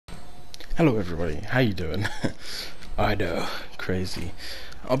Hello everybody, how you doing? I know, crazy.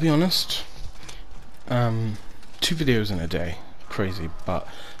 I'll be honest, 2 videos in a day, crazy, but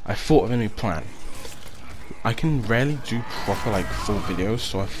I thought of a new plan. I can rarely do proper like full videos,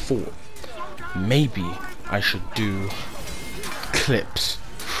 so I thought maybe I should do clips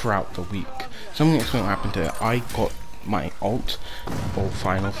throughout the week. So I'm gonna explain what happened here. I got my ult or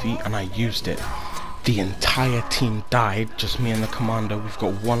final feat and I used it. The entire team died, just me and the commander. We've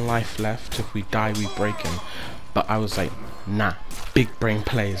got 1 life left. If we die, we break him. But I was like, nah, big brain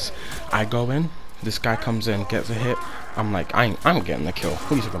plays. I go in, this guy comes in, gets a hit. I'm like, I'm getting the kill.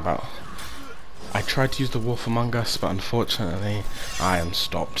 What are you talking about? I tried to use the Warmonger, but unfortunately, I am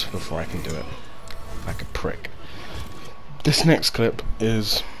stopped before I can do it. Like a prick. This next clip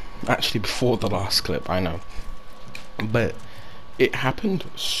is actually before the last clip, I know. But it happened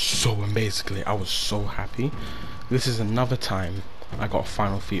so amazingly. I was so happy. This is another time I got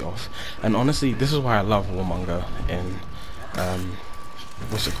final feet off, and honestly, this is why I love Warmonger in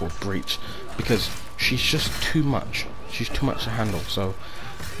what's it called, Breach, because she's just too much. She's too much to handle. So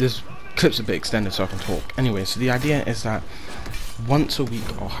this clip's a bit extended, so I can talk. Anyway, so the idea is that once a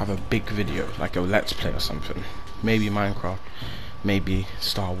week I'll have a big video, like a let's play or something. Maybe Minecraft, maybe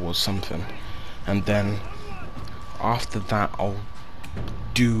Star Wars, something, and then after that I'll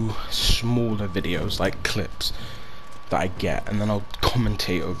do smaller videos like clips that I get, and then I'll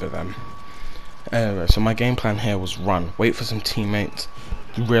commentate over them. Anyway, so my game plan here was run, wait for some teammates,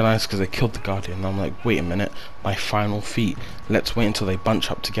 realize because they killed the Guardian, and I'm like, wait a minute, my final feat, let's wait until they bunch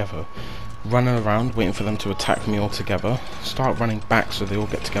up together. Running around waiting for them to attack me all together, start running back so they all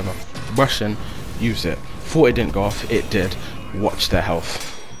get together, rush in, use it. Thought it didn't go off, it did. Watch their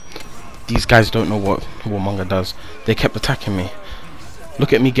health. These guys don't know what Warmonger does. They kept attacking me.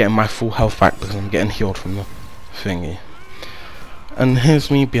 Look at me getting my full health back because I'm getting healed from the thingy. And here's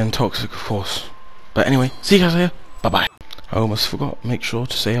me being toxic, of course. But anyway, see you guys later. Bye bye. I almost forgot. Make sure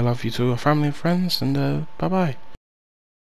to say I love you to your family and friends, and bye bye.